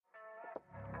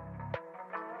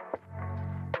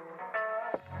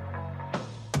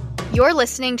You're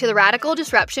listening to the Radical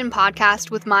Disruption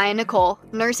Podcast with Maya Nicole,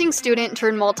 nursing student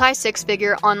turned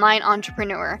multi-six-figure online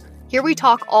entrepreneur. Here we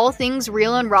talk all things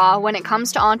real and raw when it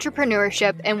comes to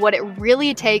entrepreneurship and what it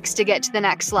really takes to get to the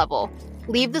next level.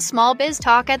 Leave the small biz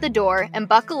talk at the door and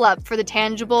buckle up for the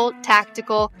tangible,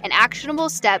 tactical, and actionable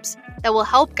steps that will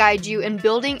help guide you in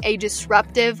building a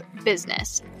disruptive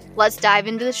business. Let's dive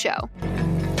into the show.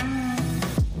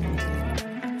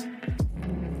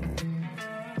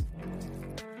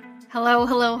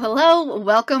 Hello.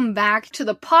 Welcome back to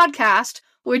the podcast,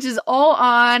 which is all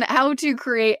on how to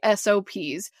create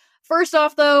SOPs. First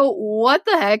off, though, what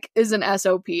the heck is an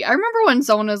SOP? I remember when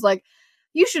someone was like,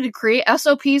 you should create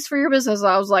SOPs for your business.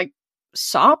 I was like,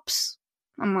 SOPs?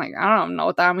 I'm like, I don't know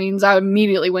what that means. I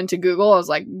immediately went to Google. I was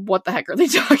like, what the heck are they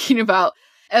talking about?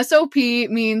 SOP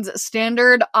means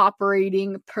standard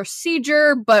operating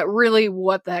procedure, but really,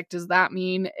 what the heck does that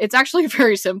mean? It's actually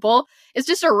very simple. It's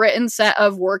just a written set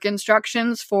of work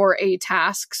instructions for a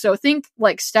task. So think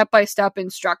like step-by-step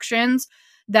instructions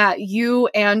that you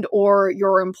and or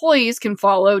your employees can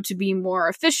follow to be more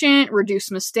efficient,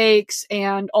 reduce mistakes,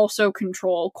 and also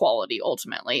control quality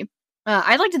ultimately.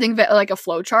 I'd like to think of it like a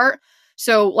flow chart.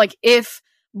 So like if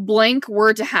blank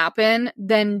were to happen,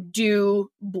 then do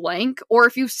blank. Or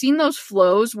if you've seen those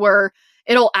flows where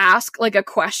it'll ask like a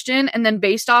question and then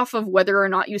based off of whether or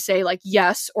not you say like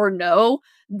yes or no,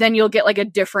 then you'll get like a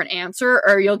different answer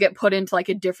or you'll get put into like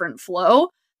a different flow.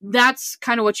 That's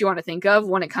kind of what you want to think of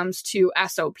when it comes to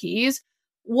SOPs.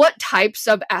 What types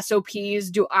of SOPs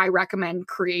do I recommend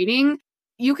creating?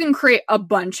 You can create a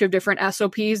bunch of different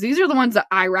SOPs. These are the ones that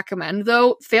I recommend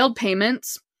though. Failed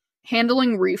payments,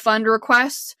 handling refund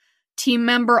requests, team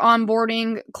member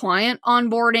onboarding, client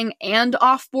onboarding and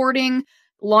offboarding,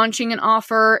 launching an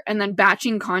offer, and then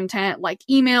batching content like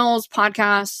emails,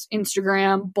 podcasts,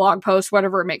 Instagram, blog posts,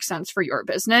 whatever makes sense for your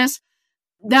business.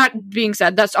 That being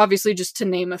said, that's obviously just to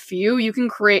name a few. You can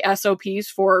create SOPs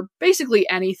for basically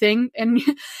anything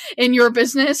in your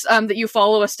business that you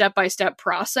follow a step-by-step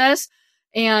process.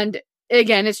 And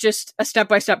again, it's just a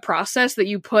step-by-step process that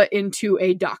you put into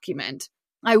a document.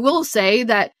 I will say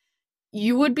that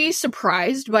you would be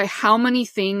surprised by how many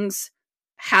things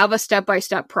have a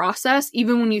step-by-step process,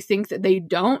 even when you think that they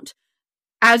don't,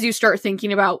 as you start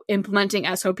thinking about implementing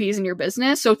SOPs in your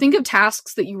business. So think of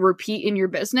tasks that you repeat in your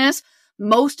business.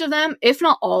 Most of them, if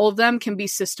not all of them, can be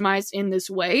systemized in this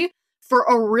way. For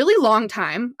a really long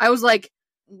time, I was like,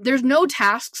 there's no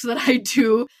tasks that I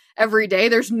do every day.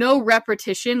 There's no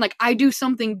repetition. Like I do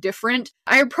something different.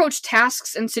 I approach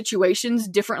tasks and situations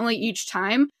differently each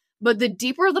time. But the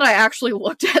deeper that I actually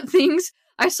looked at things,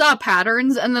 I saw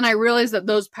patterns. And then I realized that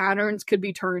those patterns could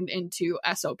be turned into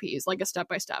SOPs, like a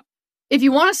step-by-step. If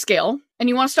you want to scale and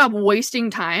you want to stop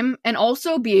wasting time and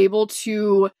also be able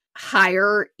to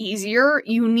hire easier,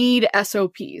 you need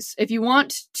SOPs. If you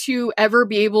want to ever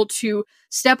be able to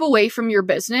step away from your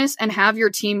business and have your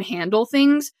team handle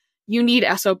things, you need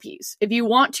SOPs. If you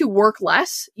want to work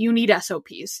less, you need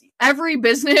SOPs. Every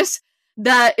business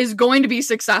that is going to be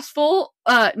successful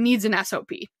needs an SOP.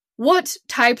 What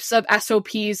types of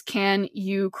SOPs can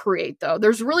you create though?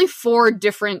 There's really 4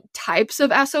 different types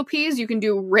of SOPs. You can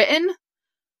do written,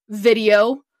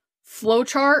 video,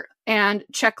 flowchart, and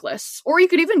checklists. Or you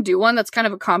could even do one that's kind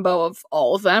of a combo of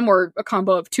all of them or a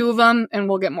combo of 2 of them, and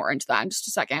we'll get more into that in just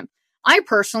a second. I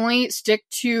personally stick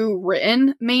to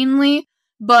written mainly,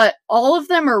 but all of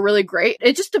them are really great.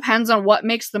 It just depends on what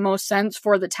makes the most sense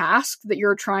for the task that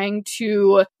you're trying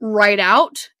to write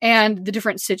out and the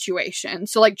different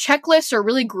situations. So like checklists are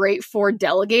really great for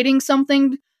delegating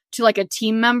something to like a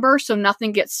team member so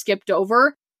nothing gets skipped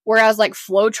over. Whereas like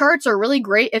flowcharts are really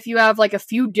great if you have like a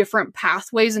few different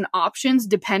pathways and options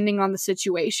depending on the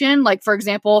situation. Like for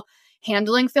example,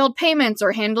 handling failed payments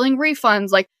or handling refunds.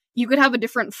 Like you could have a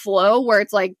different flow where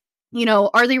it's like, you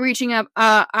know, are they reaching out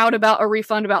about a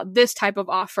refund about this type of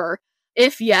offer?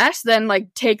 If yes, then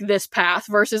like take this path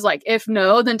versus like if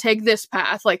no, then take this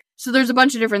path. Like, so there's a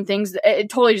bunch of different things. It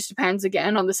totally just depends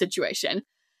again on the situation.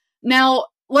 Now,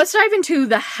 let's dive into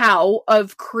the how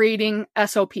of creating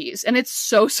SOPs. And it's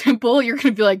so simple. You're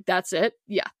going to be like, that's it.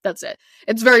 Yeah, that's it.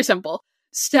 It's very simple.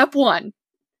 Step 1.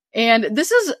 And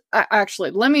this is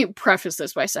actually, let me preface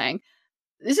this by saying,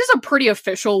 this is a pretty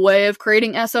official way of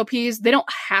creating SOPs. They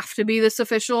don't have to be this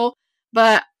official,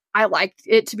 but I like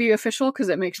it to be official because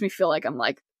it makes me feel like I'm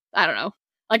like, I don't know,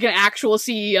 like an actual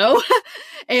CEO.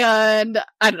 And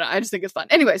I don't know, I just think it's fun.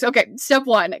 Anyways, okay, step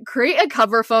 1, create a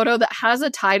cover photo that has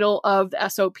a title of the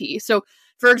SOP. So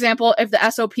for example, if the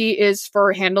SOP is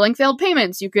for handling failed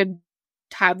payments, you could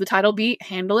have the title be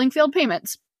handling failed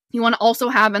payments. You want to also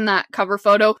have in that cover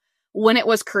photo when it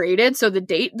was created, so the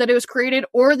date that it was created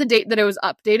or the date that it was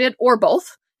updated, or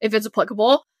both, if it's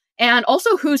applicable, and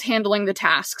also who's handling the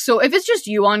task. So if it's just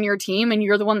you on your team and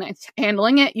you're the one that's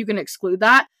handling it, you can exclude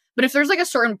that. But if there's like a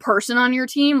certain person on your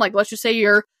team, like let's just say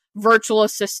your virtual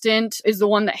assistant is the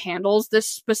one that handles this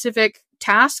specific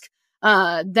task,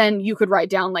 then you could write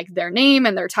down like their name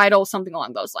and their title, something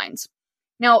along those lines.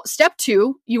 Now, step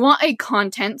 2, you want a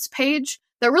contents page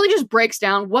that really just breaks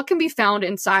down what can be found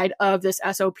inside of this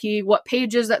SOP, what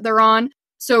pages that they're on.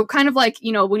 So kind of like,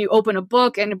 when you open a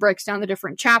book and it breaks down the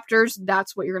different chapters,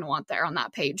 that's what you're going to want there on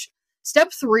that page.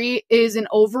 Step 3 is an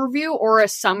overview or a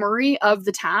summary of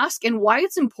the task and why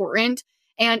it's important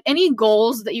and any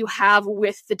goals that you have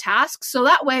with the task. So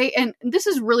that way, and this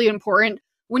is really important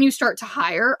when you start to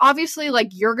hire, obviously, like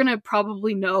you're going to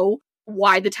probably know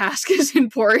why the task is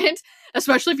important,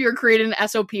 especially if you're creating an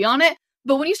SOP on it.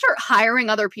 But when you start hiring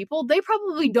other people, they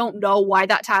probably don't know why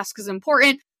that task is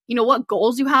important. What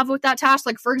goals you have with that task.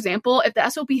 Like, for example, if the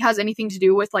SOP has anything to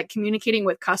do with like communicating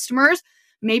with customers,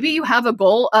 maybe you have a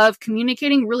goal of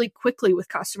communicating really quickly with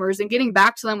customers and getting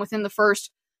back to them within the first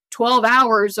 12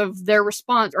 hours of their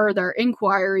response or their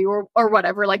inquiry or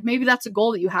whatever. Like maybe that's a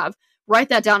goal that you have. Write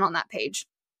that down on that page.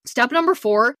 Step number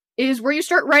 4 is where you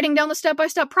start writing down the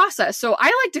step-by-step process. So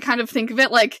I like to kind of think of it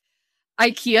like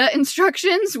IKEA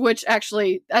instructions, which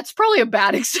actually, that's probably a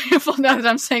bad example now that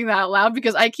I'm saying that out loud,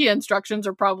 because IKEA instructions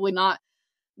are probably not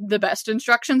the best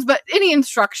instructions, but any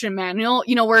instruction manual,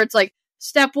 where it's like,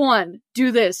 step 1,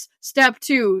 do this. Step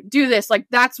 2, do this. Like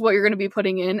that's what you're going to be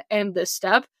putting in this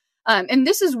step. And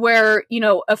this is where,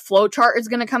 a flow chart is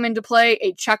going to come into play,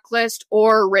 a checklist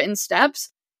or written steps.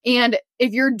 And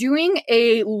if you're doing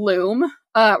a Loom,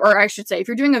 or I should say, if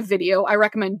you're doing a video, I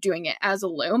recommend doing it as a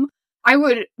Loom. I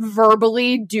would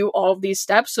verbally do all of these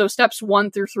steps. So steps 1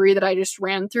 through 3 that I just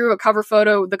ran through, a cover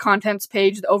photo, the contents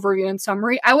page, the overview and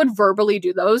summary, I would verbally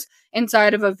do those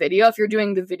inside of a video if you're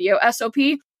doing the video SOP.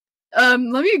 Let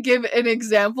me give an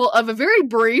example of a very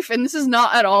brief, and this is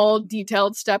not at all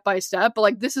detailed step by step, but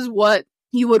like this is what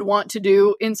you would want to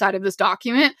do inside of this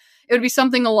document. It would be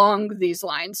something along these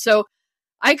lines. So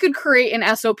I could create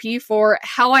an SOP for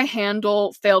how I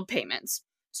handle failed payments.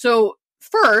 So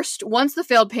first, once the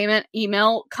failed payment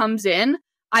email comes in,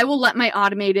 I will let my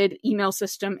automated email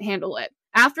system handle it.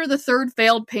 After the 3rd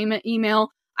failed payment email,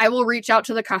 I will reach out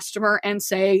to the customer and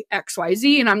say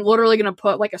XYZ, and I'm literally going to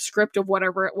put like a script of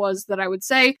whatever it was that I would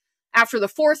say. After the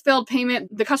 4th failed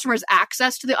payment, the customer's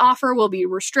access to the offer will be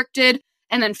restricted.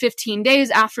 And then 15 days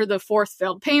after the 4th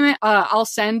failed payment, I'll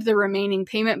send the remaining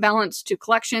payment balance to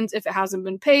collections if it hasn't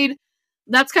been paid.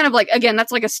 That's kind of like, again,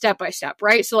 that's like a step-by-step,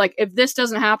 right? So like if this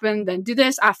doesn't happen, then do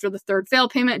this. After the 3rd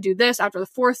failed payment, do this. After the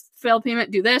 4th failed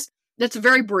payment, do this. That's a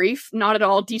very brief, not at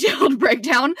all detailed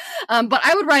breakdown. But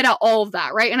I would write out all of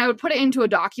that, right? And I would put it into a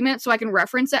document so I can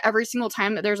reference it every single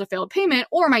time that there's a failed payment,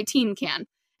 or my team can.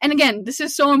 And again, this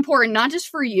is so important, not just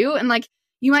for you. And like,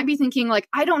 you might be thinking like,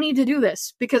 I don't need to do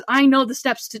this because I know the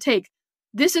steps to take.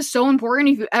 This is so important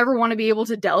if you ever want to be able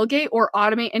to delegate or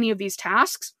automate any of these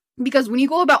tasks, because when you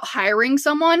go about hiring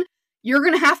someone, you're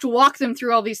going to have to walk them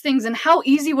through all these things. And how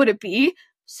easy would it be?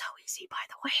 So easy, by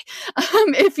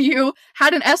the way, if you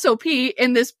had an SOP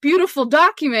in this beautiful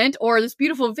document or this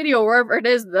beautiful video, wherever it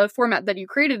is, the format that you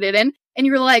created it in, and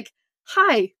you're like,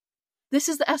 hi, this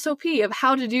is the SOP of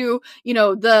how to do,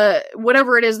 the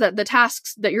whatever it is that the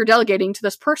tasks that you're delegating to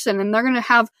this person. And they're going to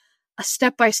have a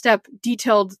step-by-step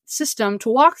detailed system to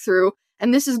walk through.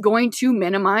 And this is going to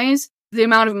minimize the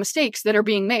amount of mistakes that are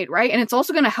being made, right? And it's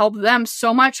also going to help them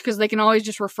so much because they can always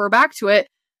just refer back to it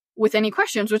with any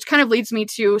questions, which kind of leads me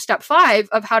to step 5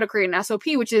 of how to create an SOP,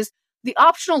 which is the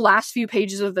optional last few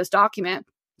pages of this document.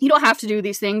 You don't have to do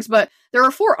these things, but there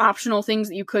are 4 optional things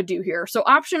that you could do here. So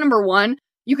option number 1,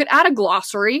 you could add a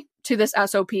glossary to this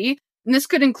SOP, and this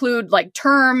could include like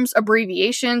terms,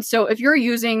 abbreviations. So if you're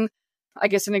using, I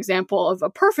guess an example of a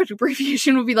perfect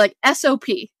abbreviation would be like SOP.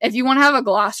 If you want to have a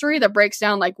glossary that breaks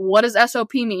down like what does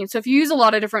SOP mean? So if you use a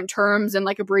lot of different terms and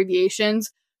like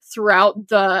abbreviations throughout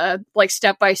the like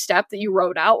step-by-step that you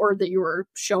wrote out or that you were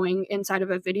showing inside of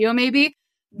a video maybe,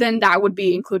 then that would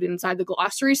be included inside the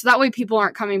glossary. So that way people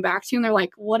aren't coming back to you and they're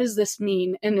like, what does this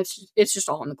mean? And it's just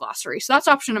all in the glossary. So that's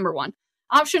option number 1.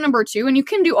 Option number 2, and you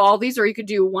can do all these or you could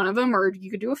do one of them or you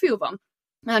could do a few of them.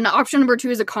 And option number 2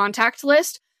 is a contact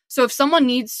list. So if someone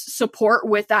needs support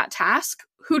with that task,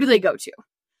 who do they go to?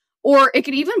 Or it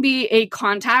could even be a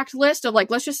contact list of like,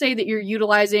 let's just say that you're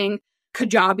utilizing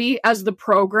Kajabi as the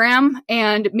program,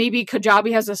 and maybe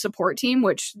Kajabi has a support team,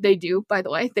 which they do, by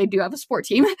the way, they do have a support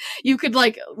team. You could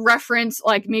like reference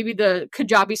like maybe the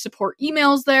Kajabi support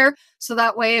emails there. So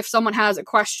that way, if someone has a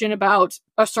question about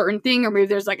a certain thing, or maybe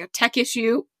there's like a tech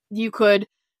issue, you could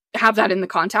have that in the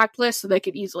contact list so they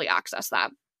could easily access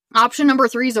that. Option number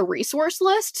 3 is a resource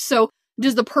list. So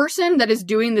does the person that is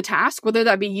doing the task, whether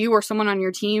that be you or someone on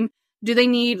your team, do they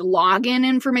need login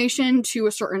information to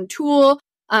a certain tool?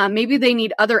 Maybe they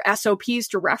need other SOPs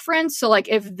to reference. So like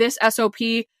if this SOP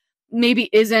maybe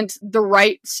isn't the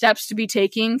right steps to be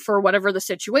taking for whatever the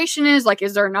situation is, like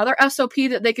is there another SOP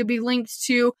that they could be linked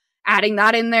to? Adding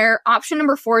that in there. Option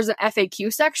number 4 is an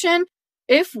FAQ section.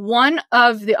 If one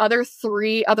of the other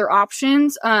 3 other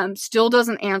options still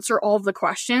doesn't answer all of the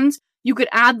questions, you could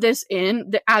add this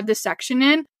section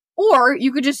in, or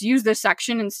you could just use this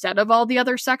section instead of all the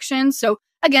other sections. So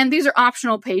again, these are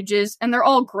optional pages and they're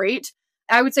all great.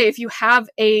 I would say if you have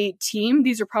a team,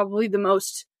 these are probably the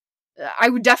most, I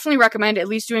would definitely recommend at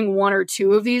least doing 1 or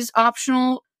 2 of these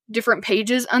optional different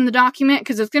pages on the document,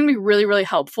 because it's going to be really, really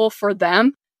helpful for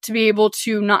them to be able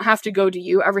to not have to go to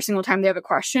you every single time they have a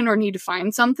question or need to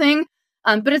find something.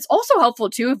 But it's also helpful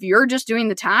too if you're just doing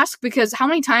the task, because how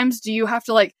many times do you have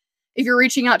to like, if you're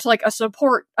reaching out to like a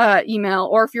support email,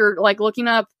 or if you're like looking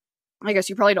up, I guess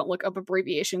you probably don't look up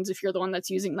abbreviations if you're the one that's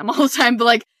using them all the time, but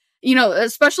like, you know,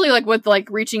 especially like with like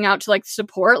reaching out to like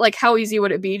support, like how easy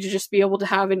would it be to just be able to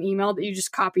have an email that you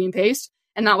just copy and paste?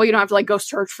 And that way you don't have to like go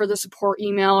search for the support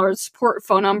email or the support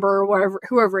phone number or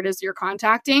whoever it is that you're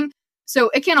contacting. So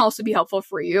it can also be helpful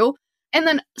for you. And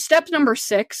then step number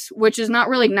 6, which is not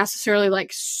really necessarily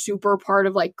like super part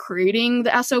of like creating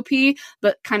the SOP,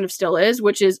 but kind of still is,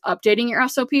 which is updating your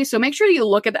SOP. So make sure you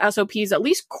look at the SOPs at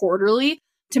least quarterly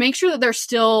to make sure that they're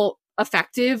still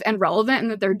effective and relevant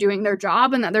and that they're doing their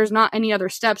job, and that there's not any other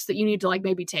steps that you need to like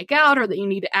maybe take out or that you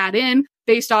need to add in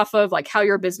based off of like how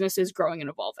your business is growing and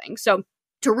evolving. So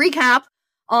to recap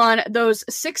on those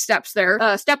 6 steps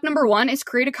there, step number 1 is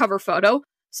create a cover photo.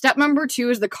 Step number 2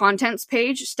 is the contents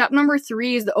page. Step number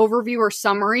 3 is the overview or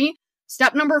summary.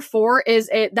 Step number 4 is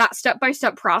that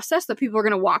step-by-step process that people are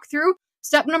going to walk through.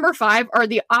 Step number 5 are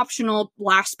the optional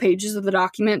last pages of the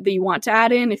document that you want to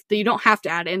add in. If you don't have to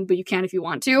add in, but you can if you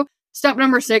want to. Step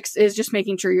number 6 is just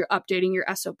making sure you're updating your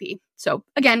SOP. So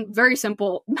again, very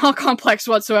simple, not complex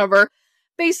whatsoever.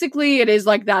 Basically, it is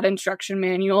like that instruction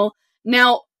manual.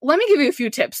 Now, let me give you a few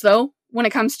tips though, when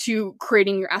it comes to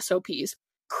creating your SOPs.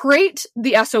 Create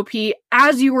the SOP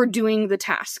as you are doing the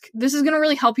task. This is going to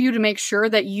really help you to make sure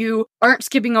that you aren't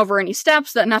skipping over any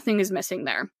steps, that nothing is missing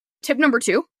there. Tip number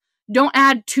 2, don't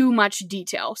add too much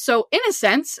detail. So in a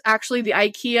sense, actually the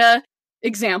IKEA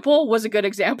example was a good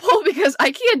example because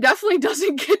IKEA definitely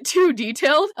doesn't get too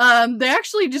detailed. They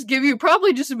actually just give you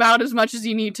probably just about as much as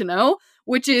you need to know,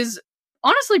 which is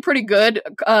honestly pretty good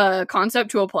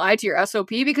concept to apply to your SOP,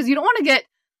 because you don't want to get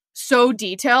so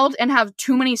detailed and have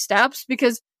too many steps,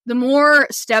 because the more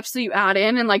steps that you add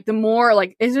in and like the more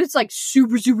like it's like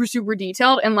super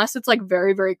detailed, unless it's like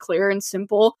very, very clear and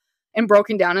simple and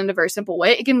broken down in a very simple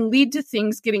way, it can lead to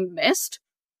things getting missed.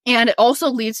 And it also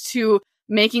leads to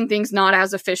making things not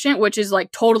as efficient, which is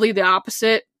like totally the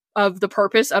opposite of the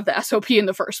purpose of the SOP in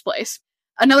the first place.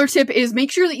 Another tip is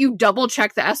make sure that you double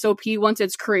check the SOP once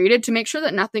it's created to make sure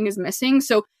that nothing is missing.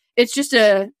 So it's just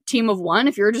a team of 1.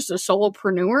 If you're just a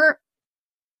solopreneur,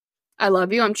 I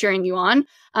love you. I'm cheering you on.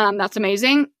 That's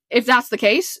amazing. If that's the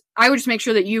case, I would just make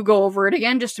sure that you go over it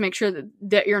again just to make sure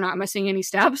that you're not missing any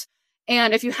steps.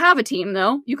 And if you have a team,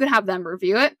 though, you could have them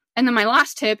review it. And then my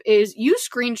last tip is use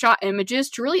screenshot images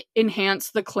to really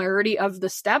enhance the clarity of the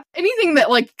step. Anything that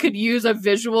like could use a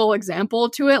visual example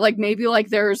to it, like maybe like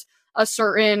there's a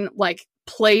certain like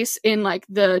place in like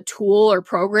the tool or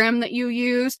program that you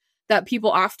use that people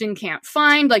often can't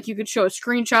find. Like you could show a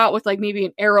screenshot with like maybe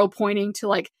an arrow pointing to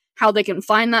like how they can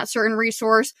find that certain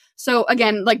resource. So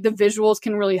again, like the visuals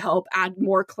can really help add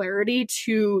more clarity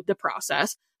to the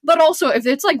process. But also if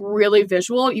it's like really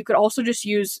visual, you could also just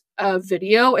use a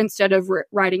video instead of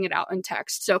writing it out in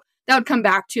text. So that would come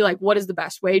back to like, what is the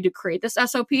best way to create this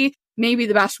SOP? Maybe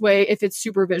the best way, if it's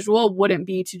super visual, wouldn't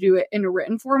be to do it in a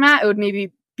written format. It would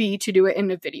maybe be to do it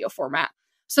in a video format.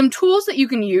 Some tools that you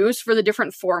can use for the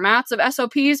different formats of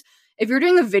SOPs. If you're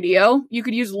doing a video, you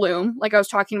could use Loom, like I was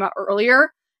talking about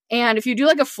earlier. And if you do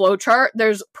like a flow chart,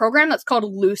 there's a program that's called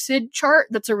Lucid Chart.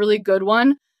 That's a really good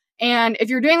one. And if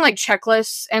you're doing like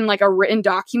checklists and like a written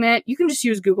document, you can just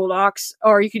use Google Docs,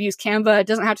 or you could use Canva. It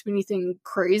doesn't have to be anything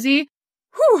crazy.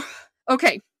 Whew.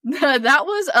 Okay. That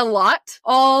was a lot,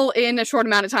 all in a short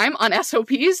amount of time on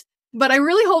SOPs. But I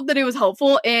really hope that it was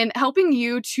helpful in helping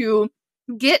you to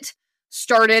get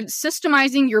started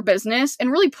systemizing your business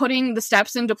and really putting the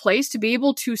steps into place to be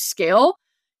able to scale,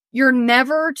 you're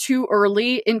never too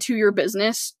early into your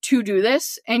business to do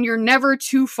this, and you're never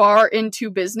too far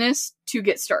into business to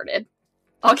get started.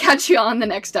 I'll catch you on the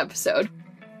next episode.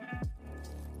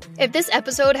 If this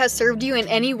episode has served you in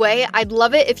any way, I'd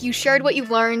love it if you shared what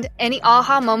you've learned, any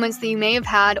aha moments that you may have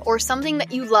had, or something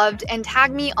that you loved, and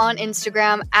tag me on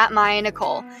Instagram at Maya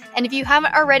Nicole. And if you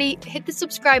haven't already, hit the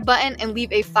subscribe button and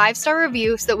leave a 5-star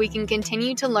review so that we can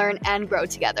continue to learn and grow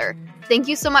together. Thank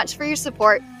you so much for your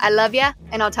support. I love ya,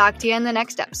 and I'll talk to you in the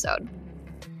next episode.